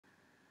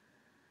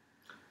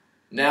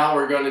Now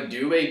we're going to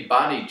do a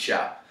body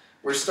chop.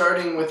 We're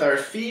starting with our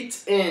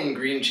feet in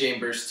green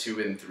chambers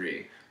 2 and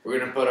 3. We're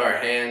going to put our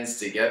hands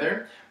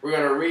together. We're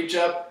going to reach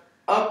up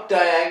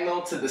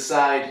diagonal to the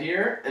side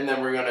here, and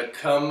then we're going to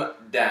come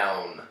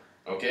down.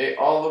 Okay,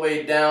 all the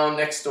way down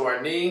next to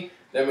our knee.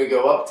 Then we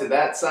go up to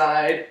that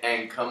side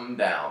and come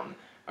down.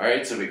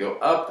 Alright, so we go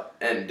up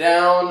and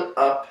down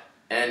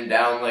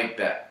like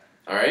that.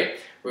 Alright,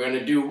 we're going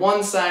to do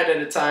one side at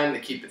a time to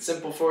keep it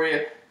simple for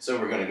you. So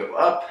we're going to go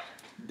up,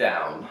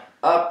 down,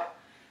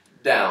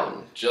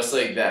 just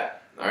like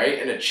that. Alright,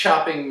 in a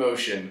chopping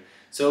motion.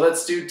 So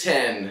let's do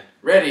 10.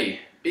 Ready,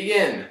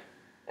 begin.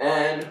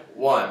 And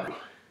 1,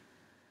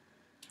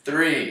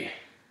 3,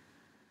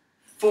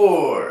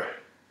 4,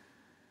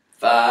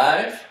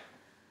 5,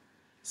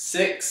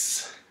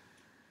 6,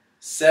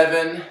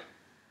 7,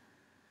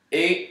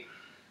 8,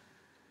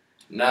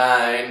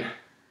 9,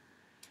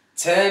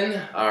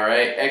 10. All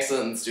right,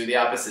 excellent. Let's do the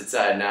opposite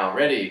side now.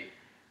 Ready?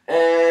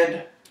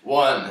 And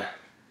 1,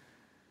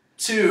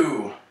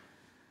 2,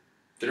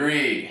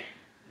 3,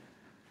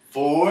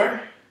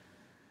 4,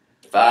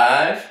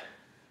 5,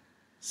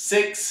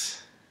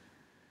 6,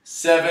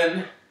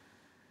 7,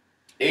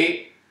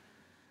 8,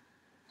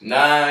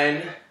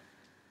 9,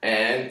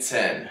 and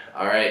 10.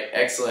 All right,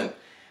 excellent.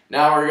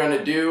 Now we're going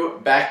to do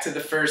back to the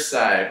first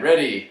side.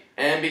 Ready?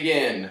 And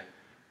begin.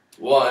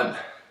 1,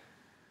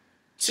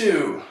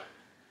 2,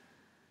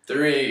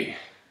 3,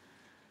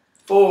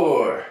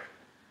 4,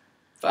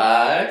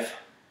 5,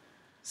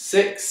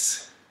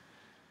 6,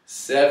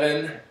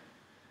 7,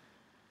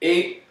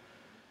 8,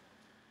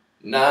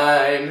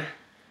 9,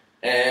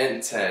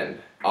 and 10.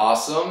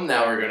 Awesome.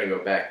 Now we're going to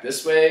go back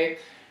this way.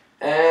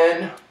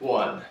 And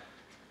 1,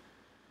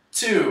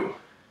 2,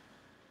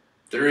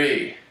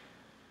 3,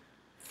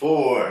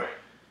 4,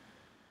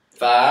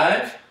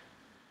 5,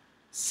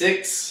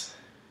 6,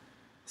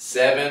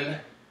 7,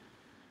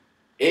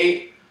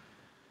 8,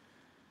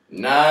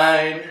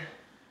 9,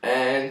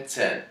 and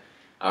 10.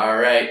 All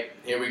right,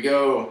 here we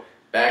go.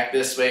 Back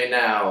this way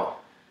now.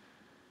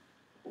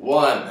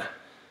 1,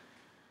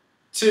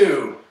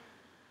 2,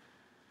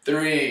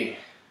 3,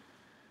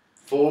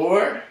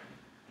 4,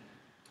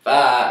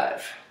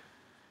 5,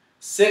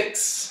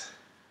 6,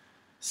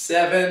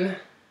 7,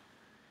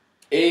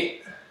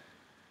 8,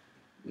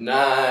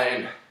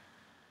 9,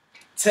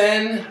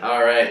 10.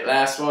 All right,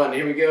 last one.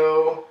 Here we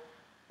go.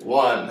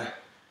 1,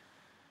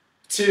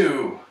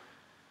 2,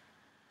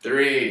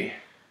 3,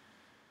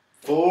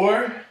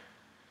 4,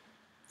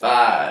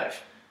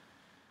 5,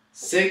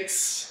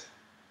 6,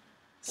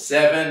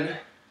 7,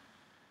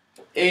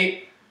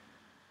 8,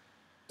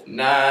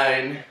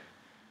 9,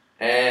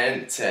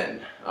 and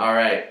 10. All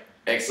right,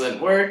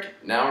 excellent work.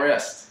 Now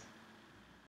rest.